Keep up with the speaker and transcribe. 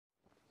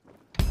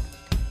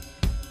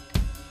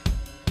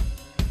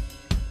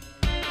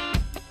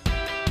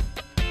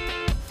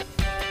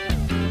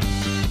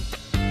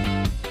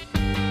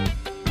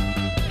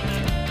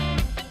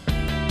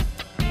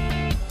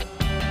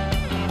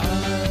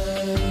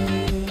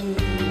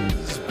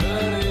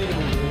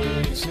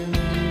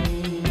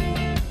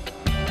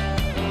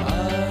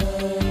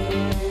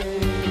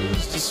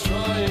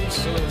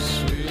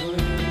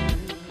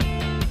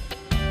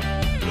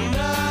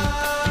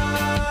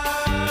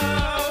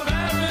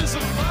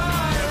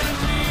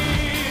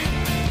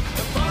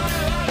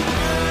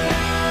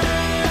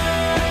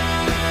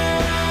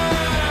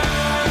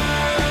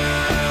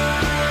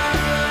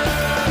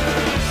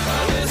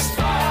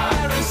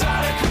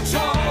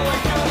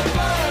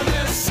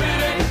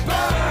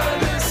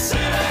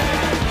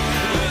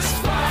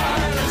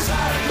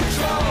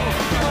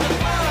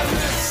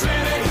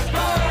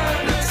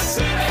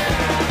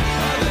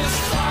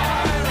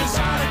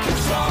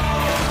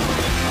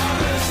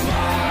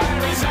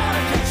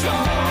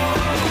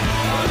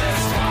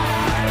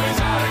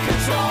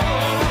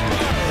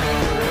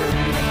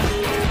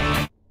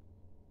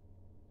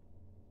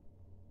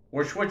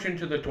We're switching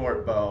to the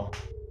torque bow.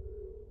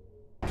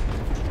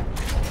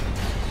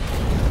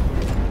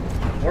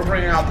 We're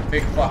bringing out the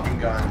big fucking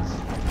guns.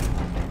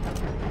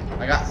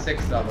 I got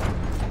 6 of them.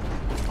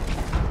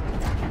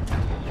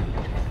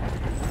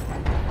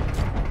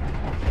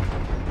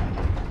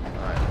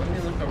 Alright, let me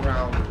look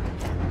around.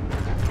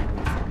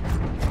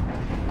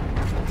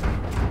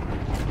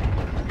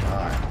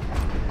 Alright.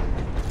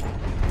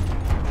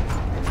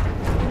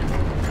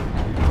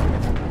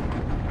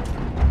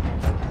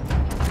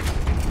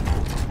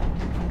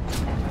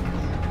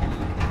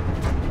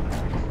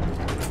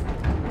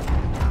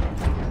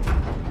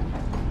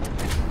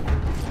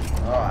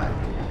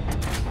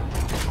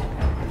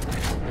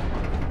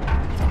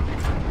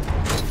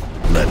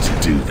 Let's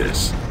do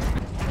this.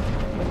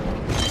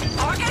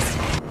 August?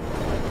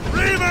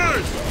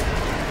 Reavers!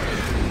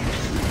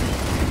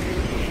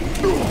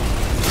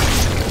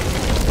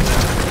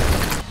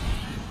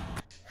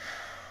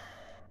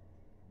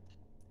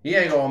 He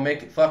ain't gonna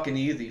make it fucking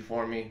easy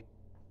for me.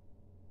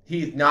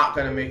 He's not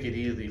gonna make it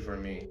easy for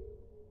me.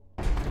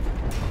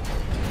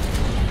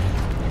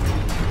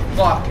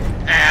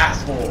 Fucking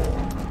asshole.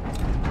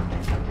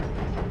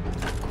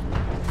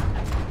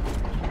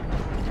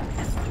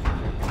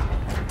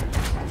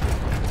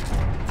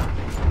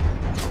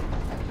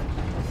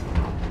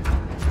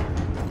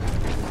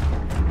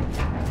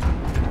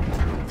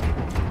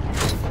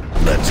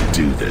 Let's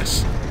do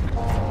this.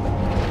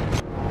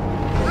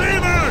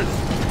 Reavers!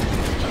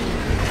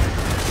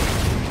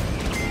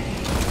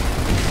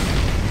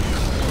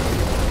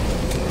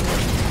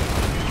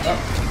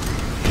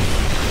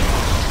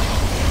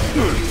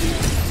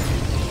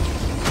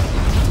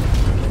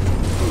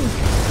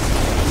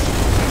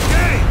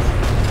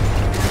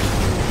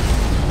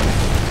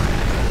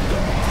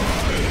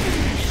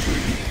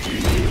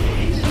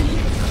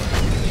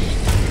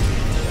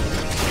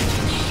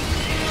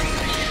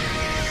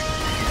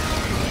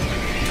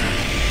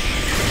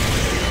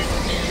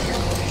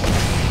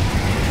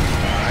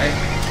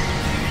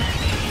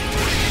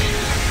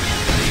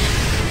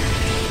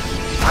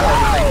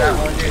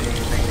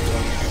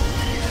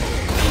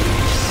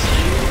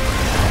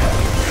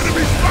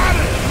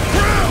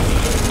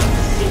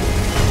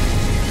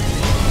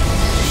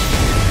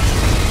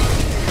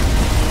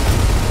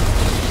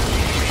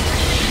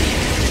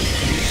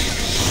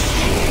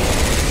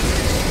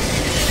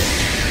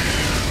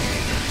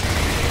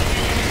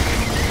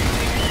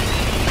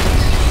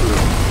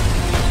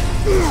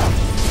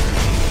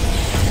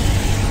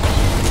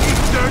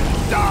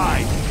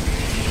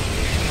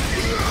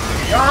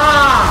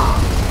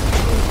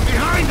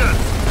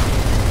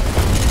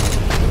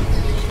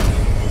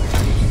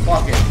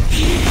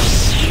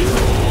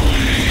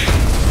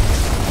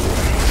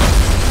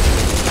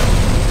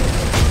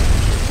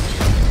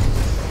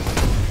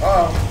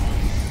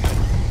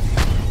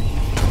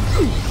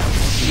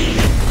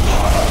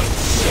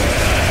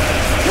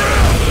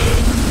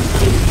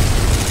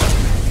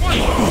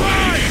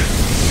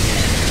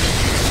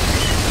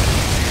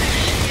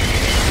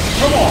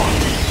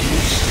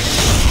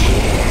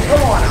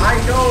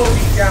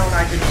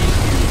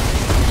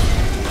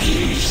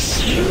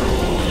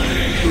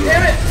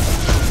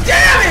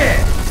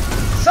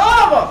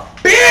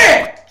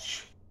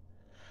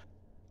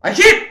 I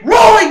keep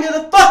rolling to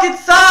the fucking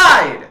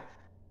side!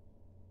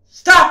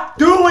 Stop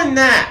doing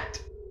that!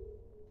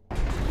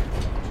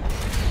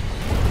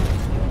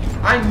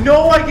 I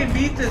know I can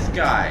beat this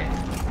guy.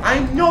 I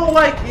know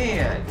I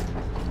can.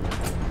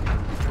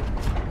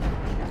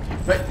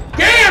 But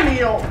damn, he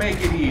don't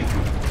make it easy.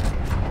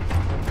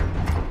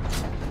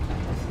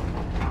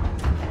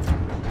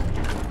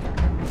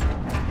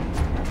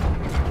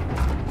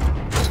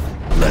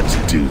 Let's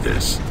do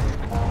this.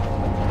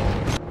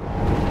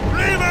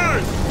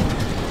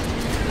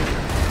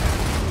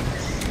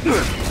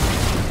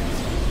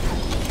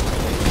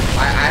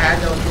 I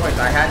had no choice.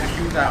 I had to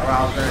shoot that or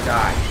I was gonna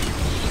die.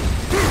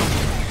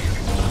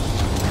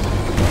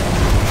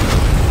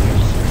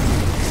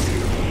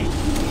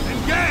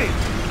 Engage!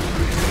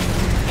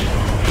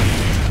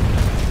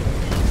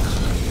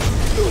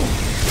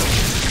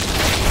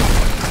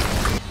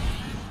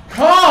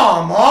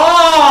 Come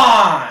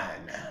on!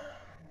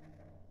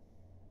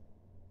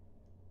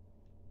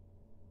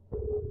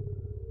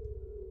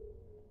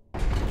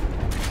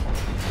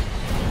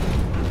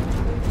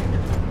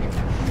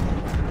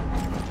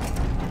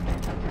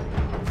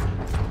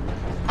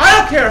 I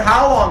don't care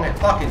how long it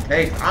fucking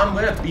takes. I'm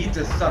gonna beat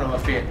this son of a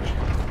bitch.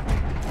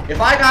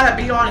 If I gotta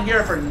be on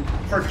here for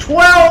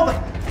 12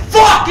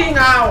 fucking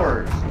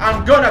hours,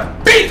 I'm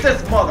gonna beat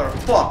this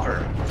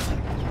motherfucker.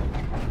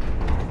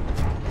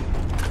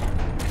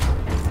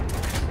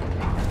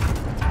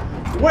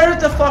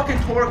 Where's the fucking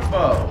torque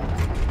bow?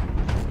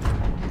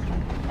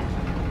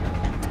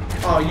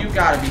 Oh, you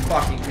gotta be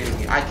fucking kidding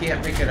me. I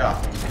can't pick it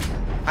up.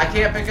 I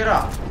can't pick it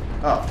up.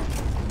 Oh.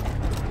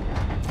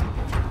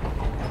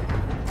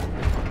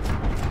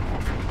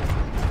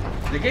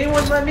 The game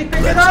wouldn't let me pick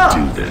it up.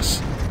 Let's do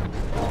this.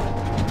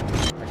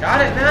 I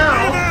got it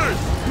now.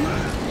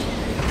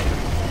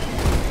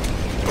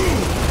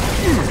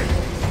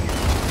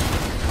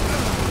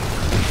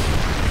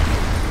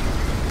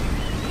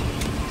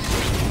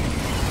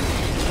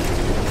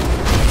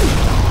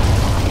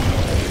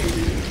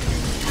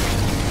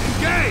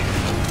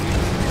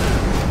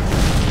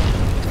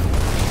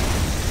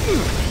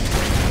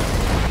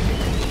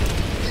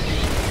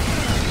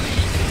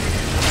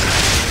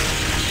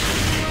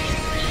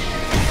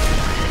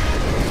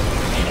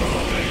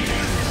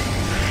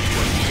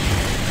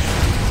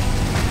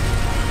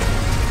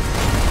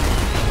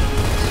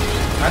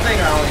 think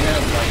I only hit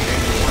him like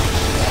maybe once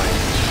or twice.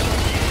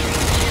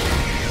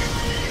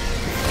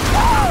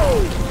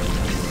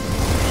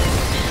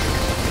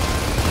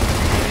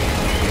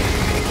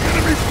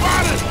 Enemy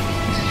spotted!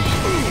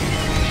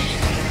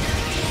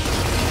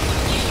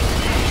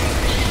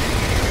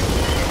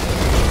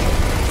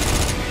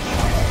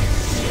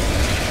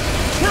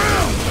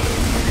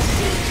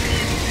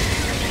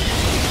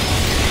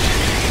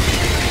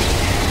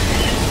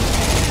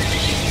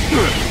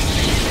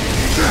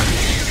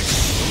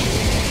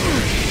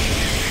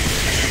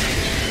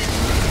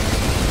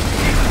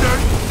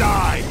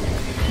 Die!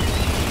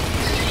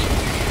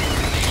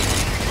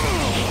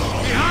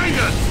 Behind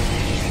us!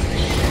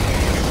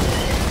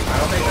 I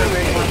don't think there's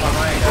anyone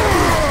behind us.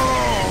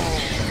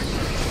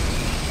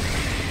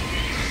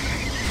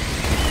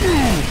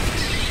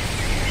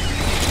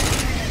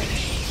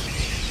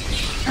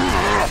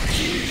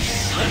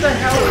 What the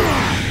hell is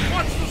that?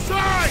 Watch the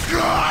side!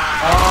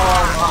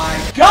 Oh my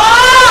god!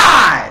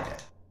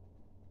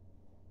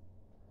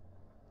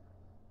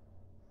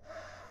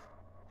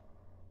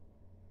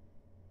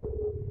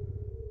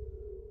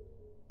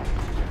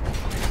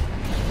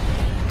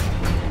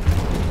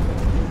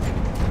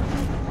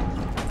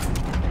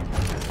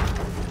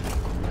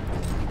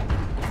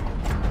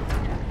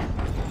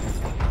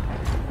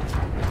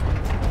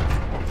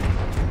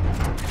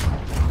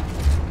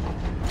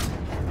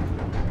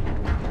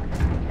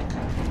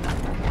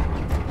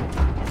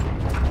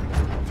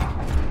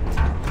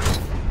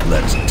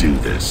 Let's do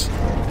this.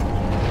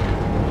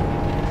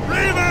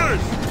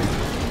 Reavers!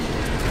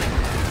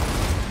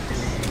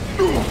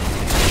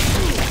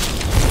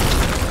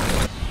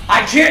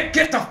 I can't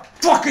get the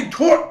fucking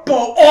torque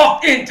bow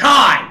off in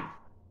time!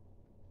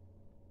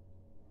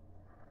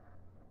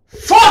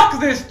 Fuck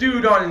this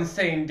dude on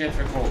insane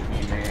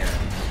difficulty, man.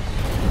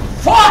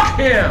 Fuck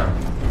him!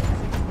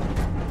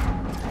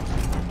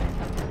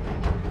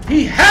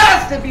 He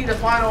has to be the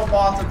final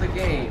boss of the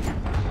game.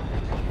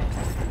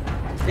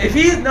 If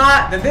he's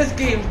not, then this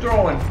game's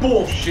throwing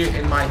bullshit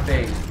in my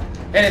face.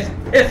 And it's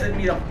pissing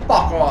me the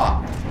fuck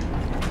off.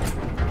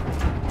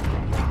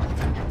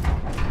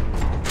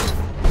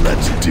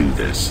 Let's do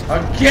this.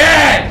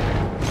 Again!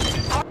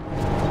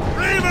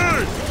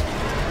 Reavers!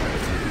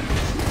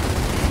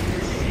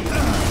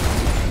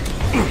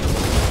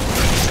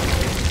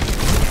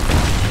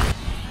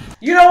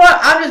 You know what?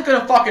 I'm just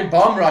gonna fucking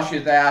bum rush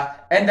his ass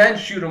and then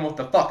shoot him with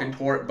the fucking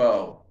torque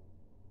bow.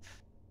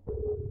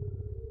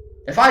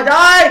 If I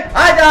die,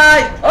 I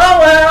die! Oh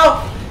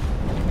well!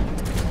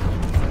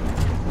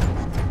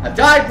 I've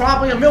died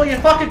probably a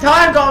million fucking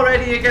times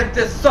already against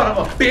this son of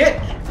a bitch!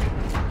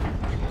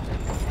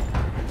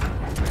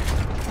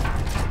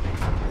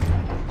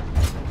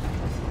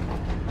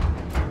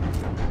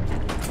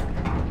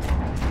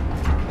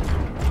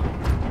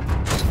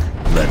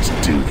 Let's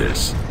do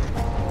this.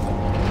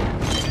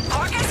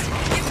 August,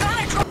 you've got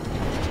to drop.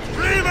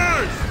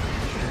 Reavers!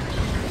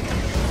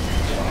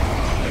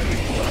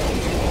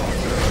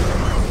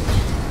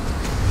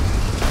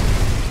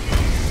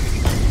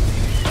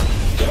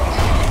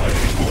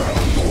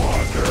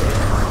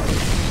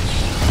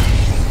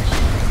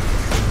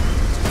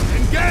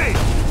 Engage!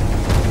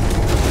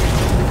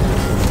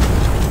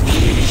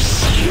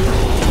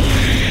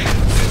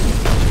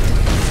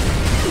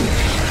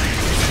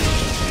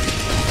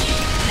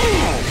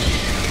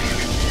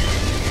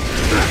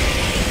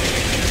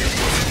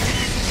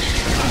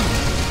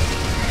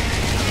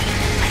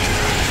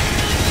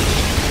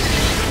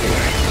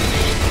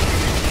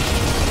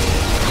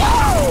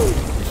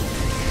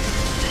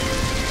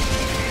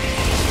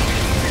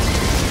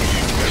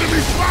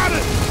 Enemy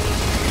spotted!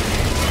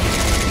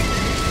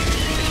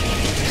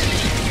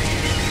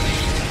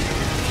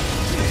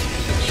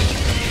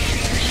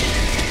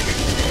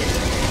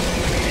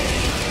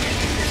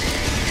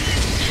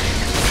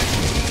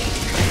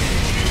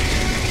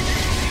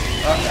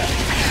 Okay.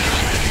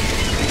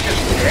 He's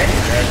just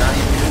standing there, not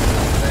even doing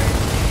anything.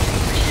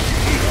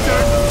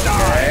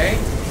 Okay.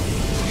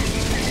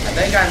 I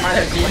think I might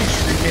have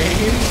glitched the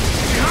game.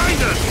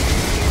 Behind us!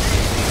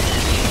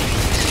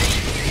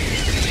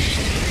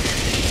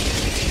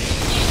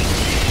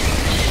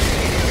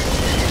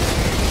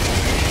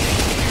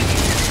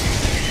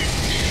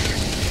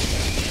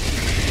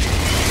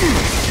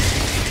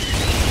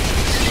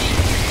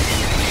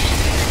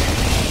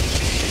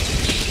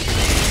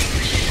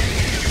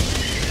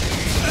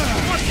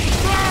 Watch the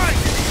side!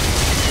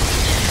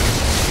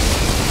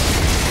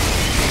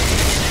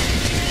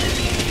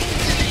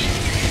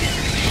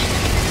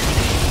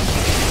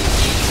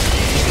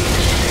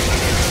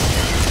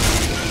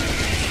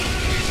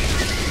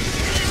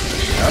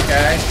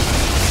 Okay.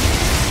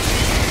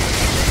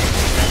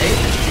 I hate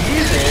to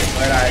tease it,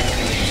 but I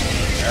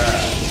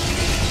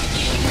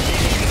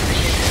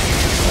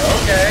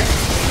okay.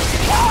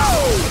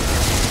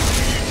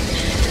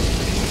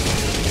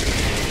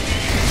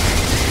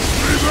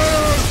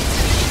 Reavers!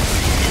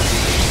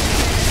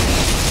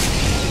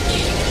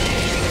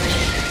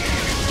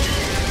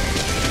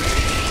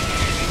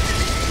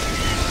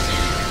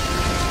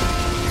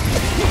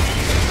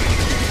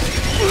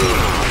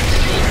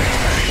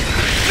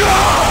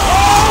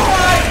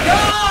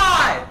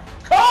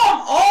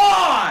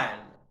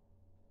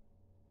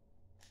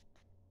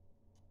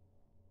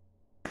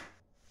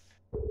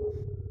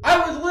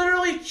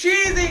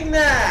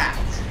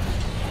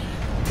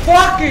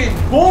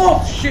 Fucking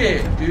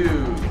bullshit,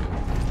 dude.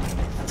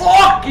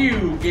 Fuck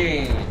you,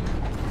 game.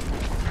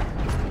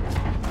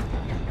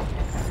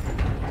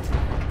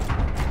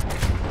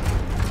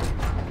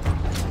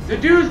 The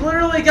dude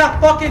literally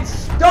got fucking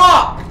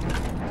stuck.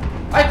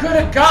 I could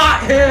have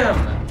got him.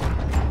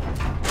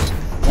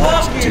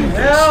 Fucking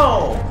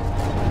hell.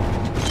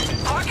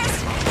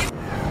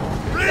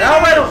 Now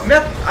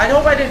I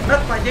hope I didn't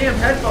mess my damn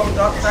headphones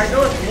up, because I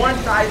know it's one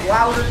side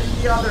louder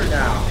than the other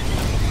now.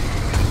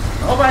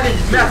 I hope I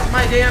didn't mess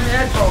my damn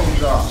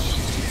headphones up.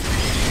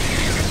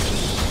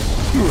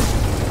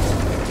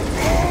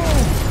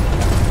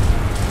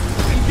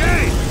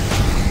 Engage!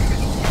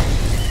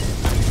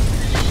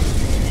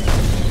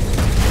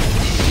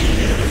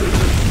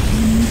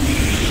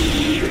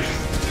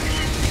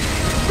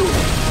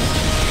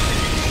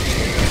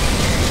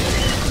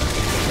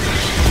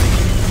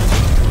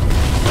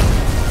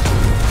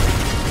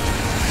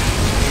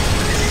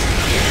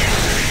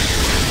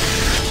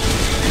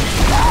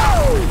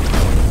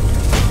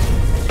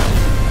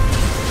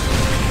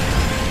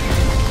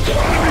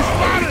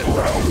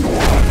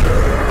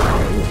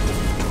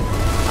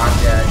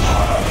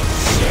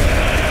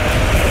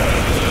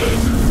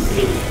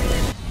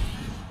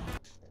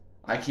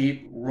 I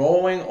keep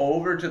rolling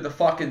over to the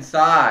fucking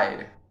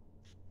side.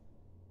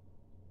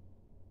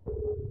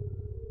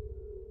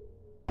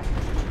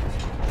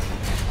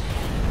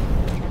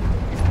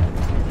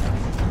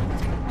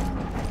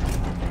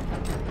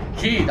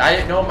 Jeez, I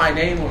didn't know my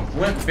name was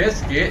Limp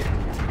Bizkit.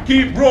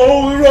 Keep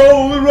rolling,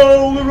 rolling,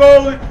 rolling,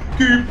 rolling.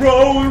 Keep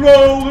rolling,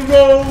 rolling,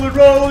 rolling,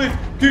 rolling.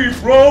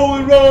 Keep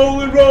rolling,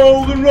 rolling,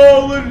 rolling,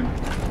 rolling.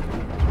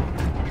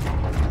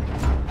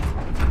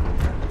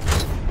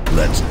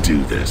 Let's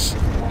do this.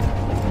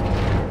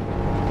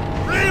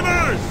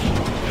 Reavers!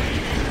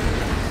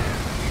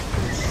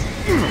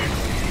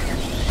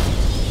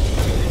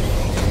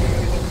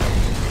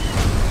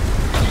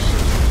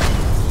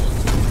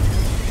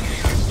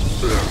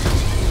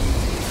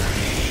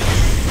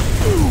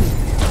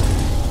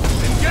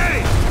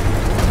 Engage!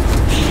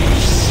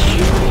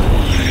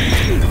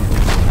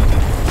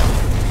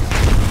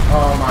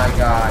 Oh my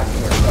god,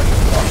 you are such a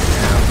fucking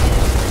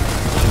asshole.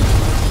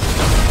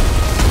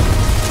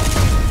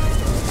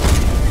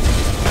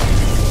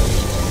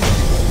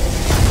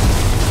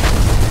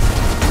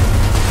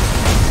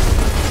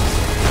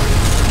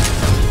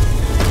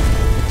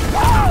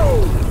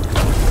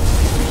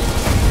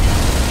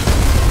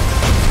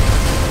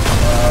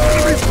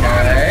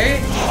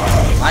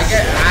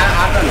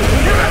 I'm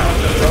not sure I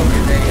must have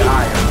broken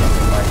AI or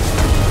something like that.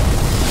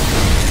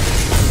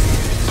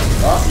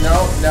 Oh, no,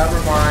 never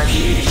mind.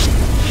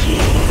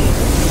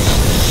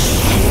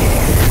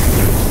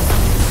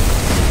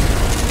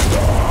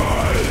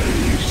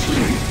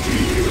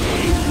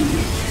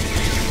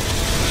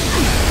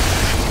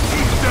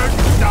 Deserve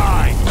to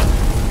die!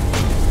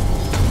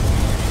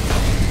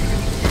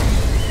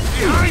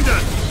 Behind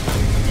us!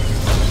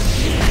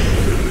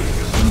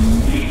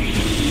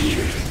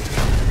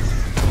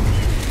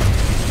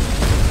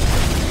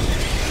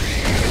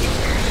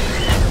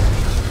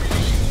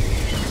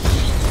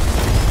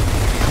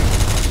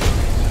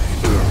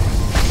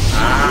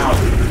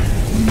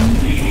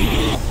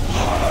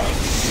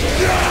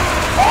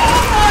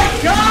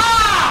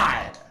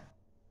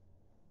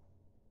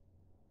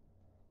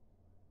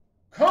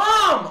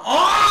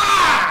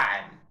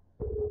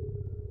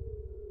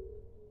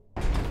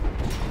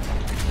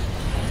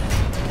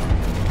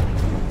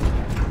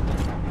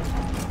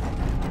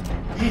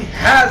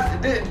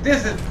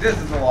 This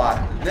is a lot.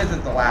 This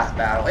is the last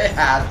battle. It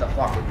has to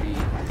fucking be.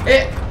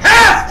 It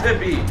has to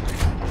be!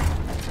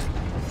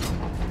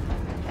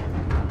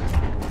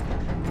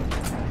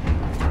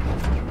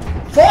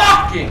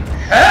 Fucking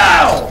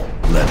hell!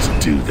 Let's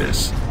do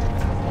this.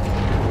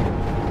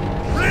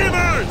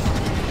 Reavers!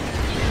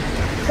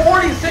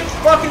 46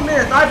 fucking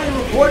minutes. I've been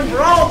recording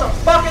for almost a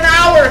fucking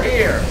hour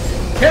here.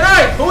 Can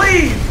I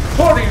please,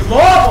 for the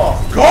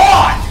love of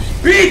God,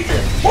 beat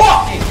this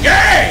fucking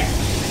game?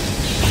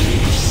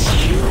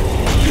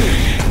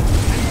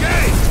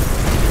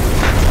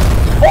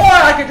 Or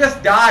I could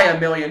just die a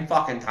million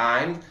fucking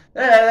times.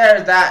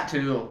 There's that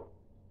too.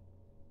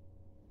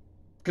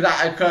 Cause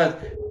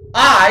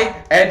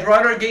I,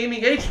 Edgerunner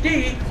Gaming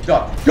HD,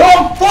 the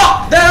dumb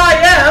fuck that I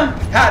am,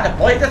 had to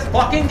play this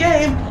fucking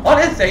game on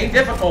insane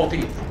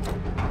difficulty.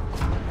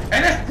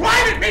 And it's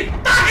driving me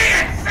fucking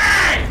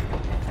insane!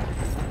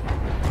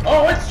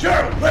 Oh, it's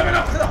sure living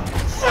up to the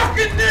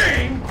fucking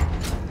name!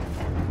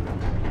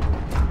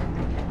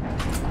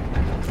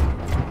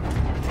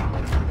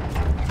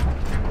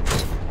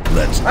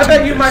 I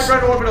bet you my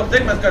friend Orbital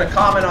Sigma's gonna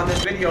comment on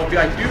this video and be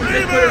like, dude,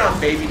 just put it on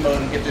baby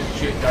mode and get this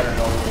shit done and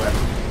over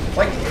with.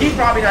 Like, he's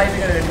probably not even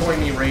gonna annoy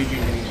me raging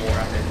anymore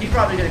on this. He's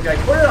probably gonna be like,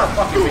 put it on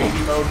fucking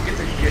baby mode and get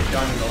this shit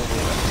done and over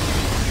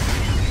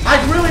with. I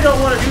really don't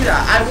want to do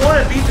that. I want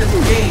to beat this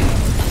game.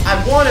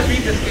 I want to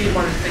beat this game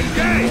on insane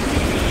difficulty.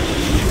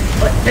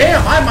 But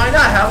damn, I might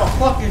not have a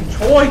fucking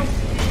choice.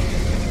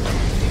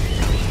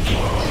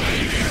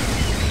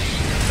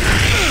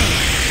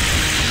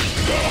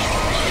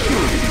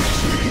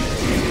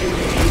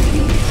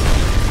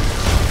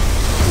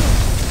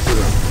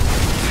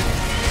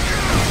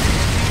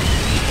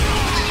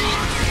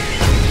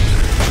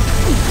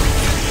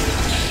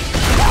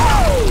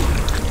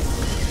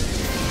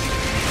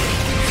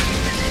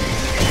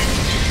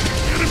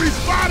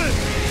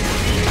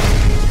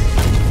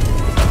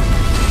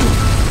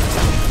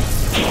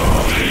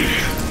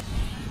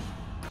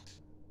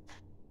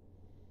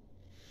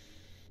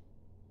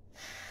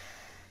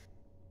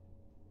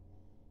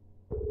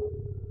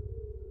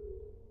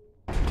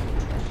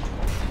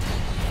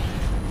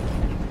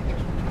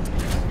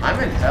 I'm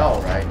in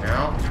hell right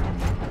now.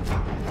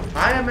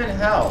 I am in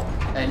hell,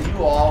 and you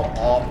all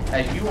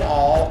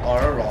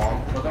are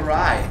along for the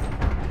ride.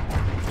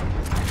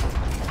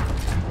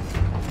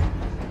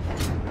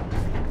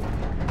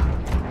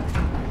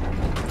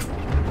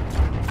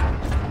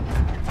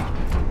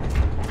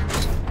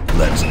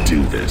 Let's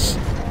do this.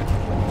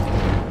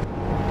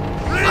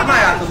 I might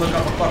have to look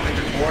up a fucking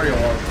tutorial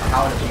of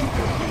how to beat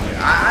this dude.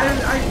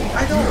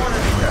 I don't want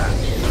to do that.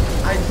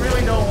 I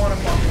really don't want to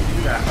fucking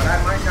do that, but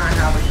I might not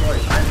have a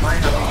choice. I might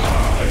have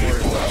to use a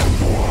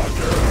tutorial.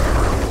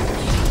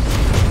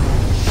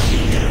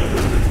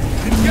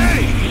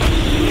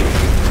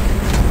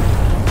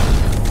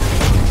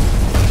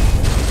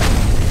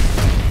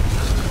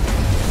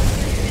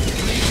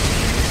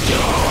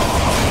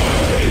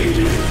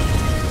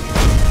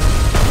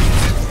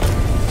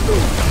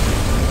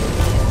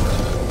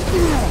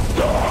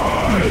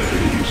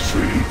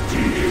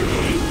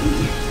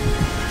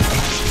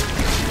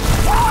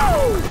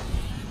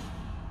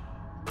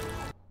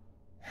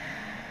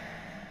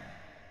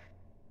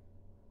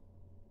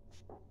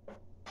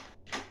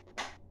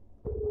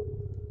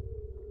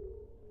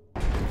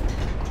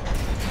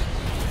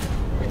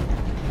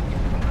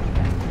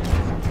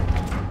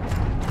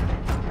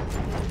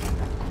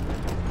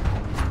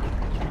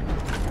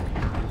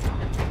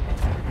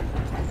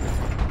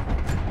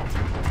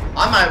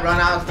 I might run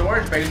out of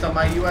storage space on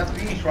my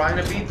USB trying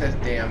to beat this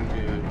damn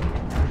dude.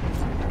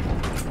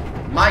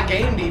 My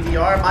game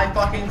DVR might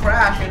fucking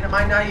crash and I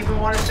might not even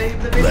want to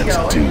save the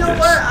video. And you know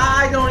what?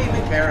 I don't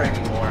even care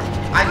anymore.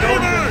 I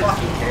don't even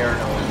fucking care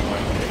no anymore.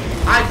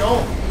 I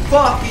don't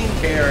fucking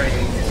care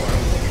anymore.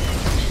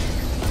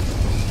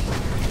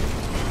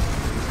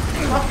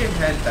 Fucking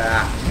head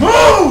back.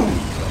 Move!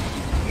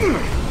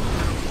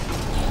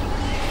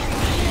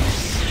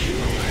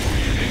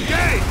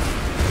 Engage!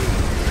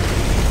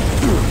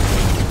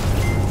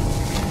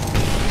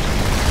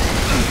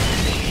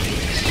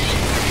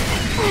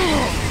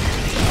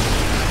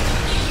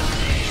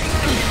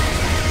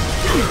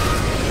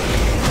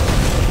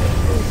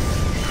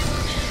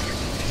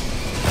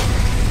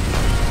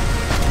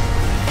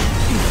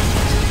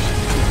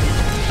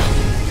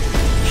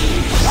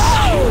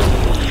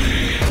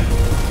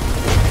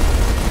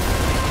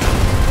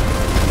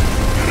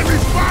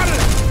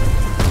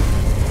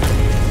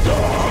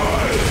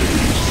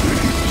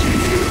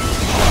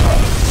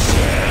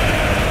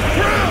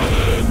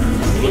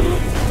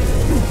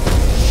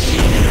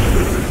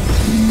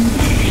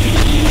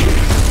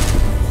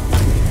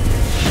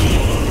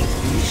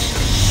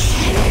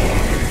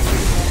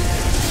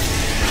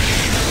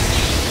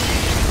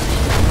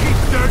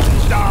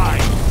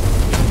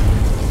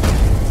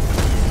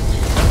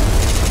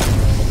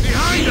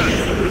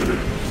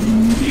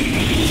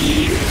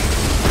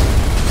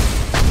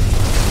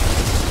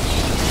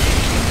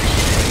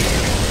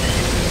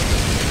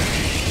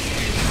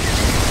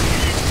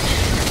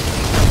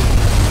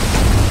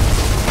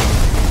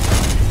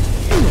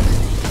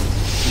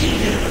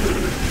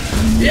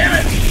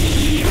 Damn it!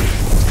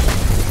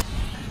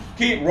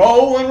 Keep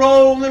rolling,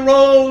 rolling,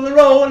 rolling,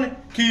 rolling.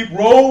 Keep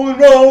rolling,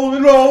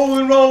 rolling,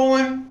 rolling,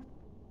 rolling.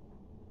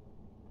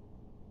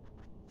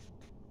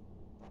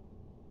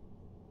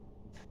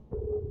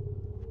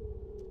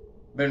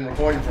 Been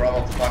recording for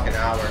almost a fucking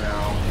hour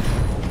now.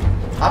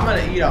 I'm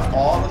gonna eat up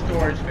all the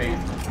storage space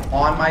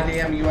on my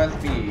damn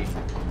USB.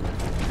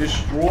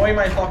 Destroy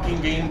my fucking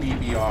game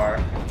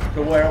DVR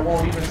to where it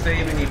won't even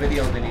save any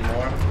videos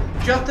anymore.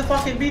 Just to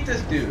fucking beat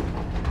this dude.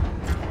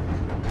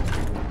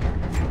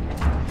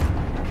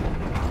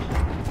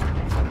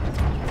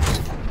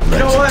 You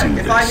know what?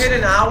 If I hit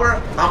an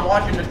hour, I'm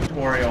watching the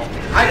tutorial.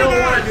 I don't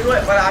want to do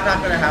it, but I'm not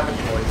going to have a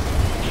choice.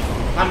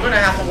 I'm going to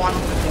have to watch the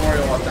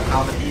tutorial as to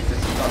how to beat this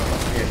son of a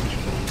bitch.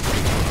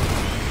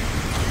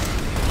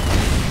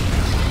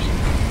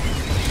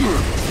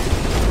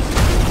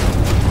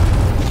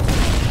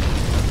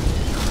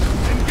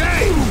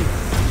 Engage!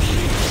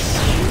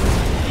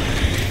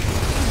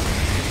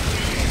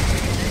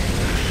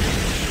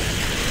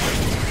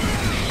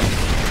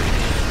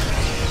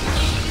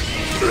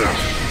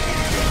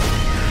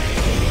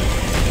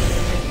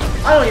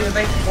 I don't even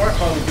think support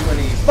mode would do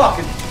any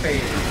fucking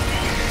favors.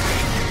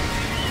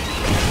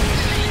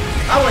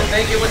 I wouldn't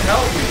think it would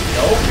help you.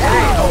 No,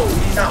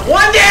 he's not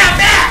one damn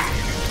back!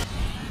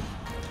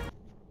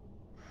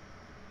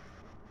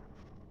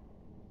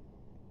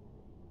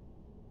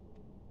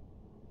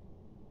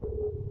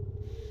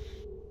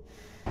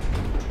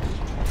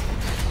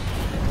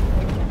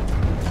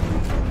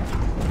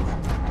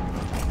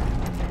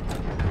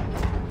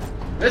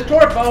 This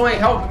torpo ain't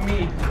helping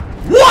me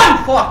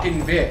one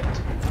fucking bit.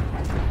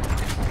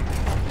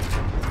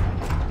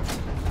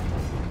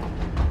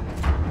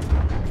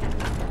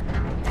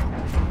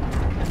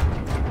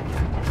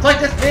 It's like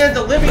this man's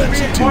a living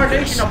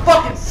reincarnation of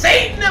fucking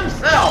Satan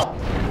himself!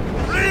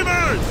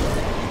 Reavers!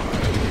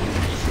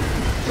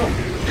 So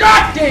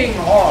goddamn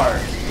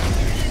hard!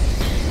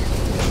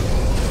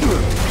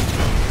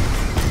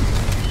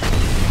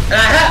 And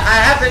I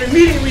have to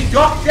immediately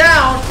duck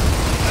down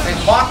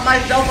and box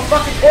myself a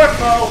fucking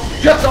torpo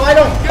just so I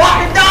don't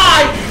fucking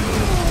die!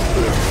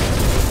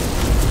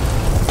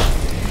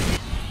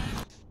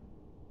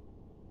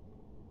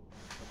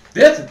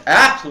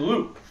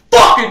 absolute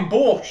fucking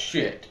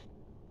bullshit.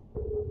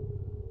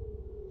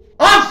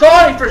 I'm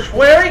sorry for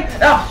swearing,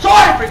 and I'm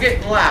sorry for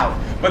getting loud,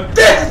 but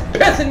this is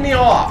pissing me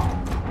off.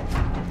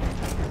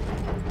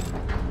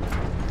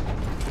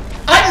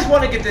 I just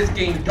want to get this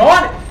game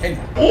done and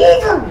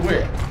over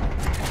with.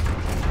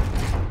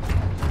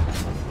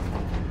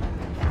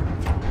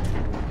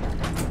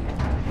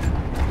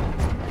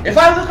 If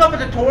I look up a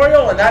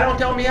tutorial and that don't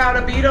tell me how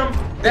to beat them,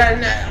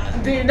 then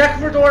the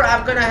next resort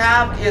I'm going to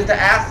have is to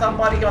ask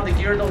somebody on the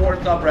Gears of War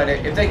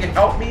subreddit if they can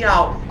help me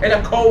out in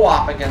a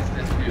co-op against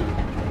this dude.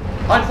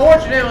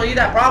 Unfortunately,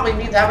 that probably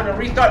means having to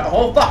restart the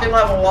whole fucking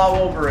level all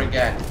over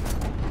again.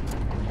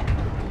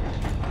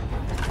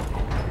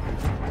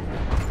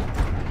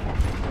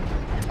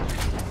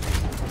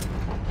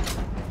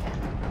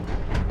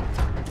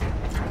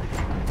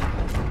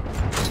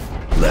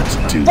 Let's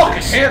do Fucking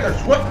this. hands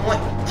are sweating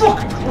like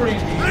fucking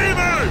crazy.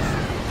 Reavers!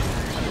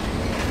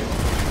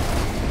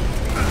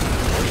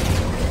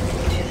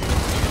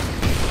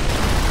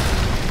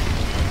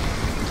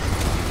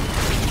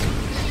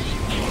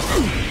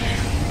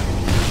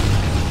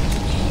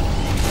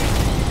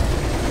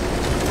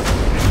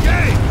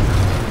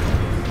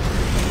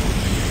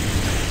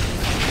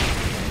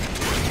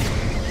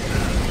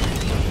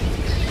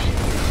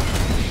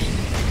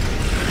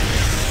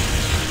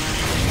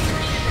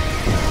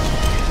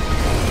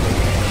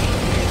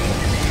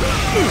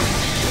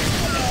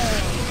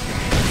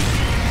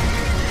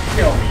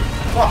 Kill me.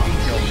 Fucking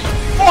kill me.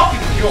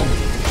 Fucking kill me.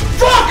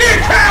 Fucking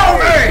kill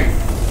me!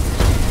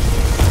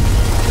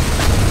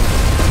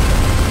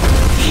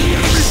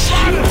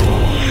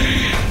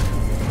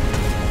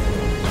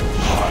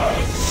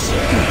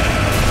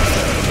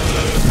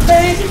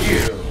 Thank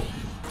you.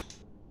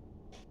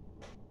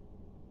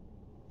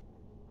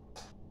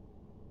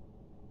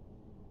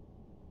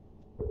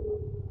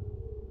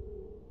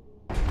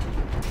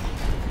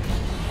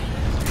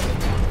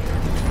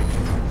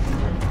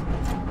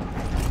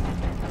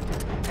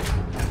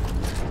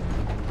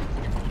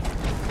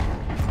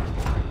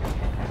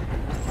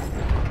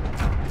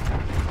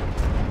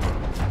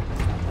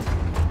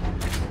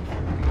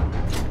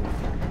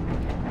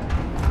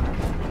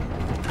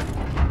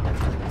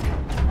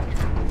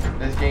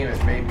 This game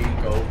has made me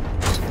go.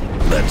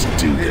 Let's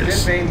do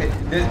this. This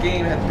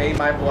game has made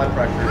my blood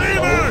pressure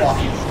so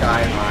fucking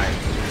sky high.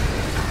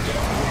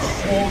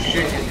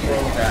 Bullshit it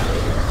throws at me.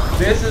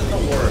 This is the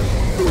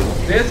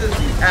worst. This is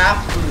the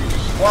absolute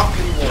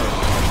fucking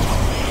worst.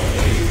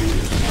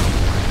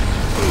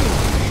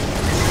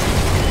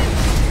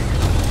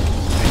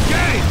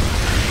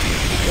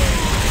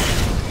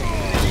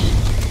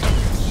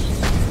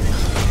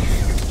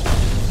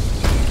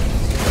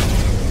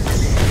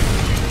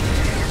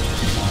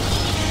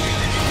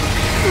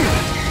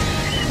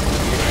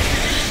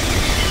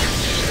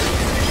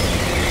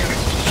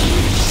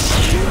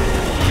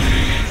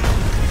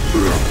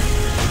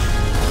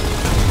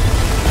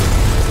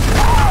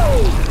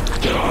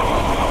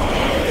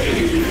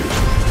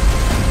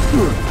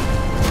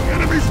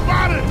 Enemy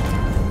spotted!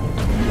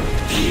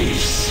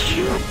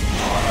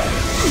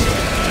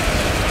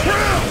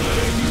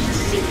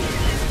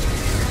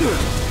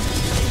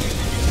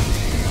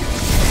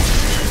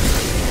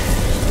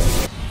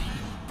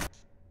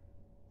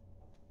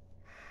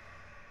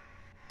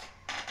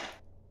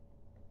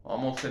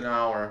 Almost an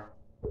hour.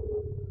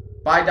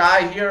 If I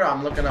die here,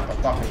 I'm looking up a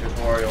fucking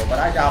tutorial, but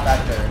I doubt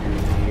that's gonna do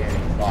me any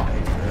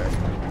fucking good.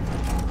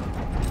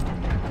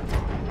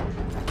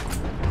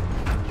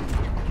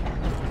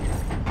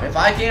 If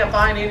I can't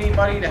find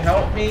anybody to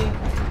help me,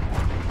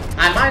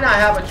 I might not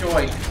have a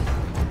choice.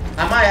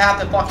 I might have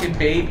to fucking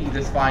baby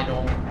this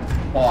final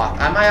boss.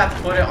 I might have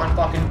to put it on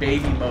fucking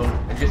baby mode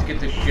and just get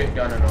this shit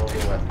done and over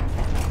with.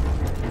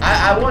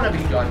 I want to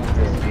be done with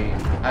this game.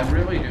 I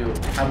really do.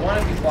 I want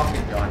to be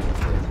fucking done with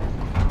this.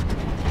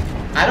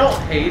 I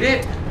don't hate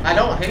it. I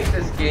don't hate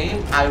this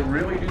game. I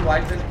really do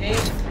like this game.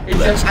 It's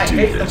just I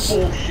hate the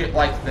bullshit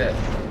like this.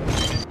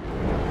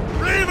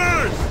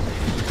 Reavers!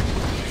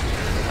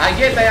 I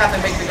get they have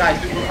to make the guy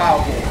super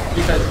powerful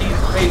because he's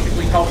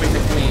basically helping the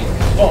queen.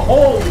 But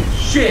holy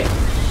shit!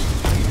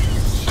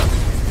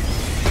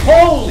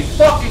 Holy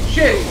fucking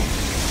shit!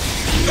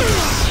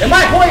 Am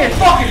I playing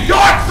fucking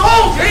Dark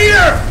Souls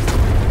here?!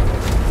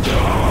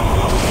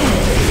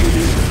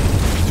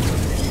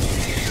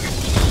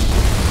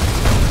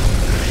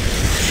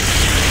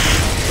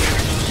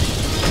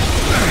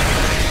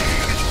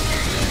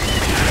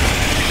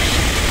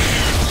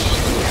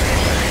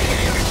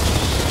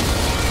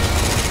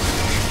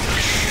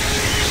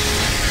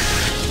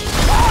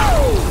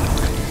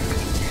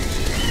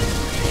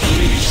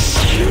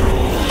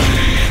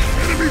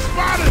 Enemy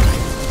spotted!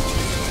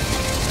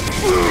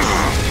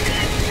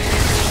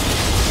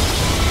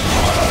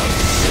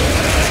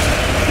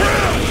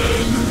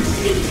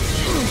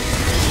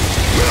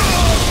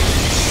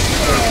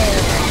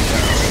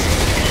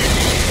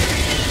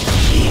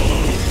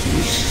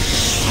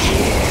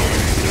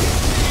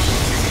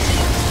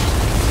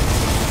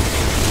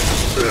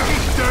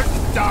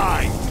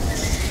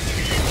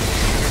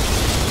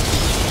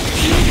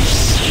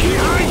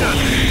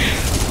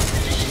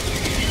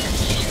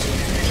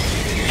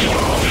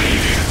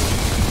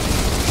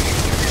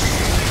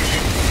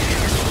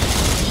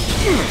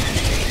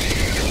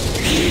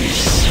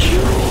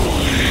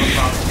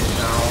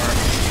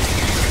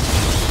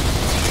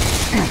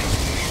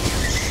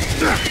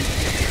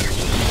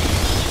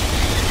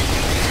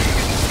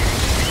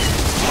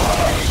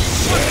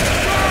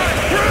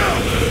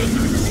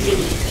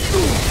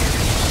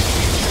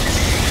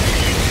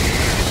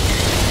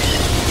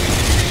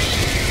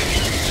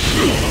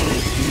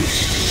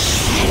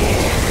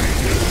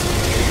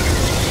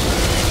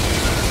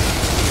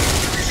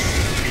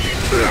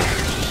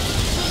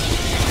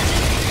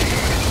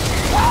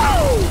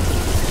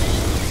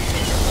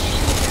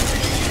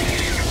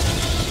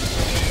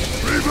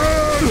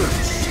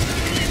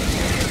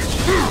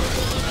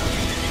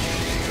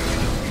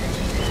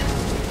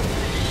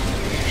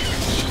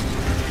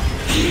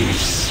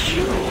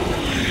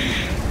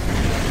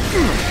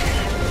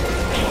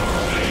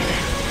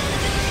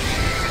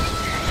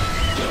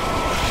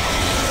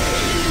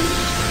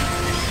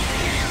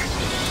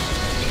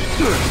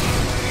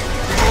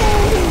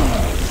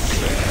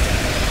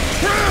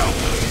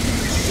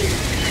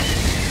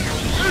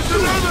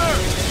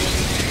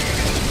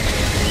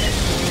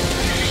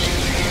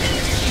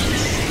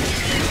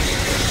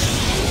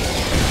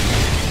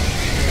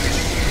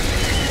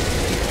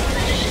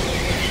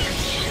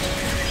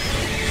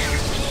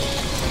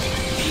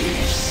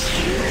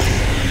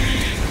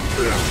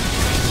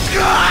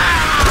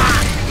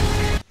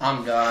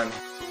 I'm done.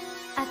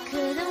 I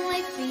couldn't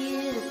wait for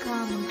you to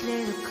come and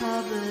clear the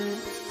cupboard.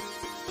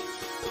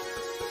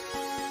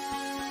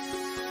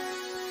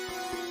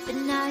 But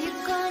now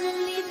you're gonna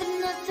leave with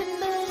nothing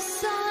but a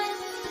sign.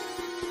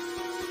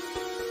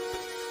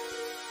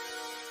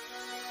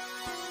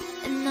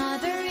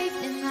 Another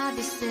evening I'll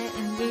be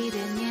sitting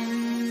reading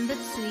in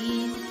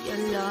between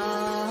your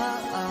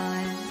lines.